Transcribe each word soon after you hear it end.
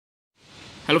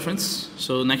Hello friends,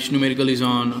 so next numerical is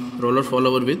on roller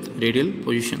follower with radial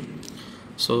position.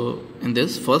 So in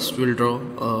this, first we'll draw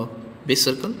a base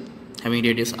circle having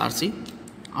radius RC.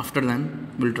 After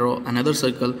then we'll draw another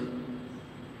circle.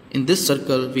 In this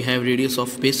circle we have radius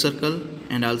of base circle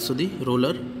and also the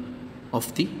roller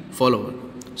of the follower.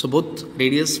 So both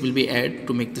radius will be added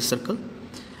to make this circle.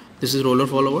 This is roller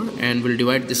follower and we'll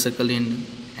divide this circle in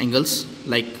angles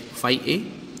like phi A,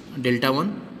 delta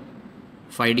 1,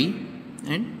 phi D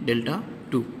and delta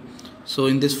 2. So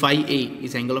in this phi A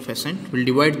is angle of ascent. We'll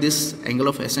divide this angle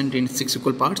of ascent in 6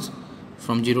 equal parts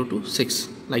from 0 to 6,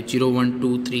 like 0, 1,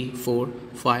 2, 3, 4,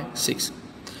 5, 6.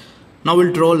 Now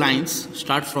we'll draw lines,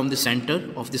 start from the center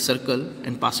of the circle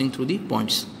and passing through the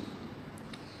points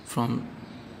from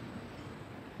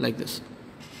like this.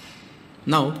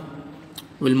 Now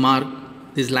we'll mark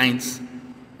these lines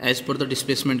as per the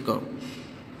displacement curve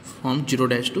from 0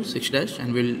 dash to 6 dash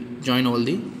and we'll join all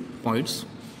the points.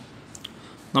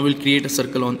 Now we'll create a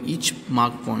circle on each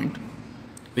marked point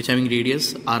which having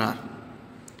radius RR,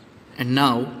 and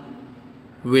now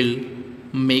we'll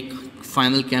make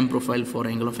final cam profile for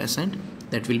angle of ascent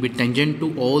that will be tangent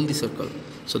to all the circle.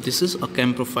 So this is a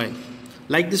cam profile.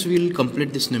 Like this we will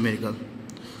complete this numerical.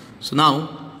 So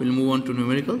now we'll move on to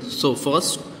numerical. So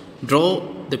first draw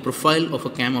the profile of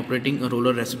a cam operating a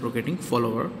roller reciprocating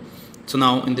follower. So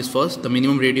now in this first, the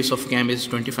minimum radius of cam is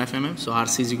 25 mm, so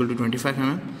RC is equal to 25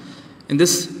 mm. In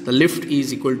this, the lift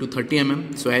is equal to 30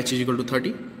 mm, so H is equal to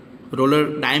 30.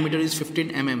 Roller diameter is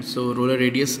 15 mm, so roller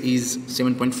radius is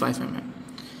 7.5 mm.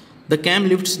 The cam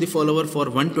lifts the follower for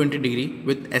 120 degree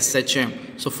with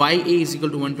SHM. So phi A is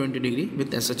equal to 120 degree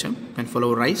with SHM and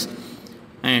follower rise.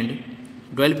 And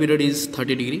dwell period is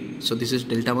 30 degree, so this is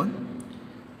delta 1.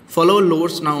 Follower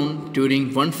lowers down during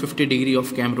 150 degree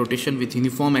of cam rotation with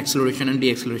uniform acceleration and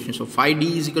deceleration. So phi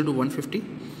D is equal to 150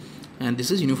 and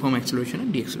this is uniform acceleration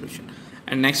and deceleration.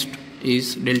 And next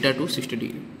is delta to 60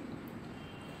 degree.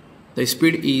 The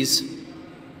speed is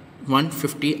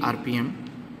 150 RPM.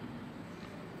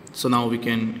 So now we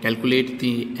can calculate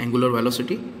the angular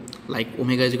velocity, like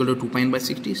omega is equal to 2 pi by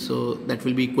 60, so that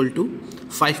will be equal to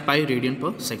 5 pi radian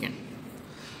per second.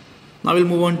 Now we'll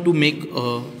move on to make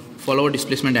a follower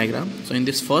displacement diagram. So in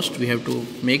this first we have to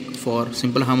make for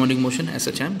simple harmonic motion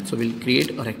SHM. So we'll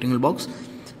create a rectangle box.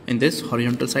 In this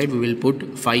horizontal side we will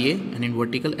put phi A and in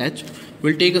vertical H.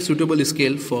 We'll take a suitable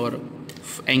scale for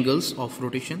angles of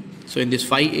rotation. So in this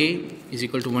phi A is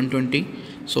equal to 120.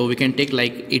 So we can take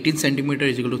like 18 centimeter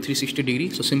is equal to 360 degree.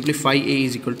 So simply phi A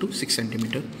is equal to 6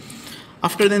 centimeter.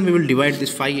 After then we will divide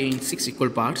this phi A in 6 equal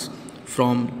parts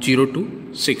from 0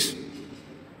 to 6.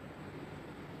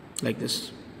 Like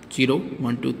this. 0,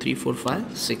 1, 2, 3, 4,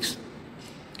 5, 6.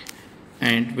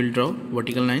 And we'll draw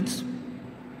vertical lines.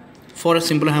 For a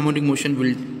simple harmonic motion,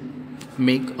 we'll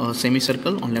make a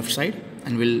semicircle on left side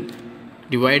and we'll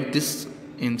divide this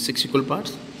in 6 equal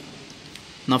parts.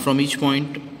 Now from each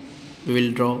point, we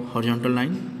will draw horizontal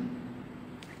line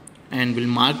and we'll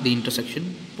mark the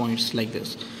intersection points like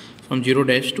this from 0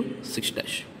 dash to 6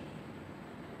 dash.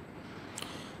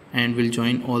 And we'll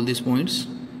join all these points.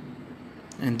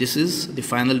 And this is the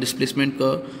final displacement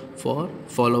curve for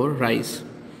follower rise.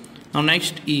 Now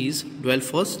next is dwell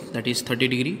first, that is 30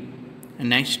 degree, and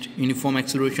next uniform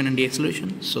acceleration and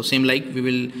deceleration. So same like we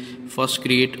will first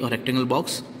create a rectangle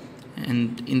box,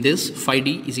 and in this phi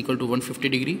D is equal to 150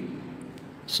 degree.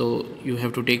 So you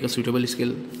have to take a suitable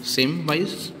scale same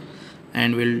wise,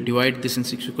 and we'll divide this in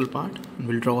 6 equal part and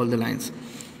we'll draw all the lines.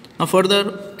 Now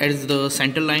further, as the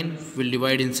center line, we'll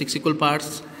divide in 6 equal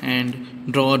parts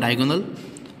and draw a diagonal.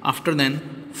 After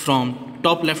then, from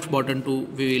top left bottom to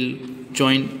we will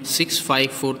join 6,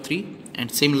 5, 4, 3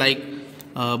 and same like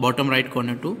bottom right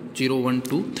corner to 0, 1,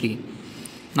 2, 3.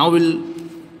 Now we'll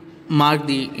mark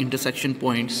the intersection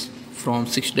points from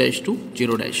 6 dash to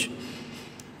 0 dash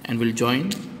and we'll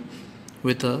join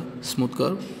with a smooth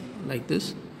curve like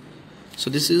this.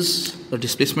 So this is the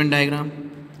displacement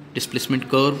diagram, displacement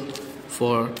curve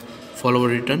for follower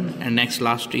return, and next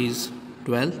last is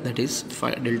dwell, that is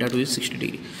delta 2 is 60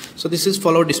 degree. So this is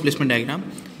follower displacement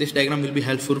diagram. This diagram will be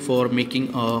helpful for making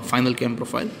a final cam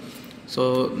profile.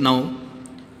 So now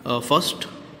first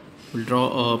we'll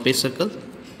draw a base circle,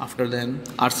 after then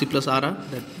RC plus RR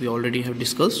that we already have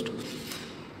discussed.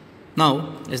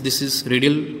 Now as this is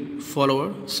radial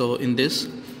follower, so in this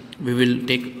we will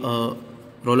take a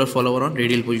roller follower on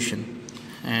radial position,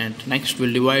 and next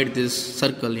we'll divide this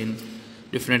circle in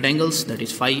different angles, that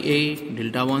is phi A,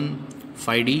 delta 1,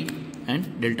 phi D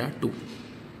and delta 2.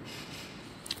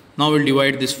 Now we'll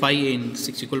divide this phi A in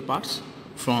 6 equal parts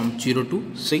from 0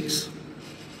 to 6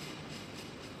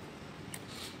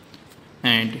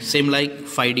 and same like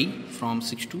phi D from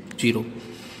 6 to 0.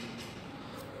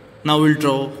 Now we'll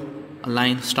draw a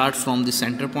line start from the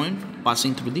center point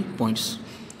passing through the points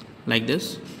like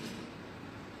this.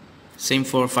 Same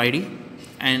for 5D,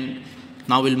 and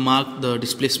now we'll mark the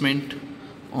displacement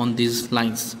on these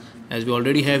lines, as we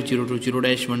already have 0 to 0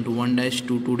 dash, 1 to 1 dash,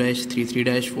 2 2 dash, 3 3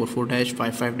 dash, 4 4 dash,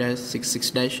 5 5 dash, 6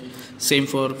 6 dash. Same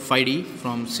for 5D,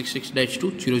 from 6 6 dash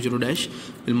to 0 0 dash,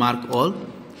 we'll mark all.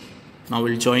 Now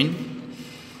we'll join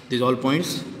these all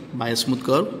points by a smooth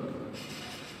curve.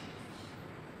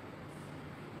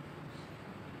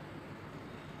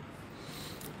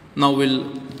 Now we'll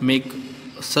make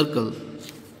a circle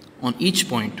on each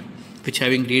point which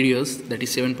having radius, that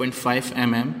is 7.5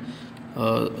 mm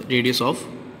radius of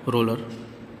roller.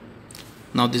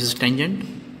 Now this is tangent.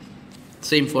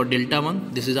 Same for delta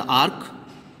 1, this is an arc.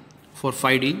 For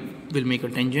 5D we'll make a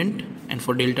tangent, and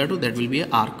for delta 2 that will be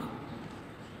an arc.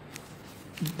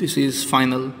 This is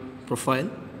final profile.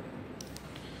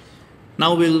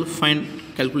 Now we'll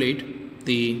calculate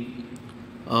the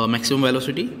maximum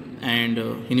velocity and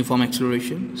uniform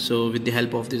acceleration. So with the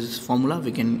help of this formula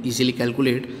we can easily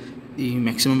calculate the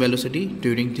maximum velocity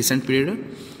during descent period,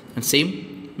 and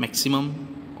same maximum,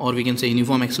 or we can say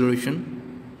uniform acceleration,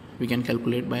 we can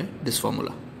calculate by this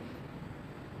formula.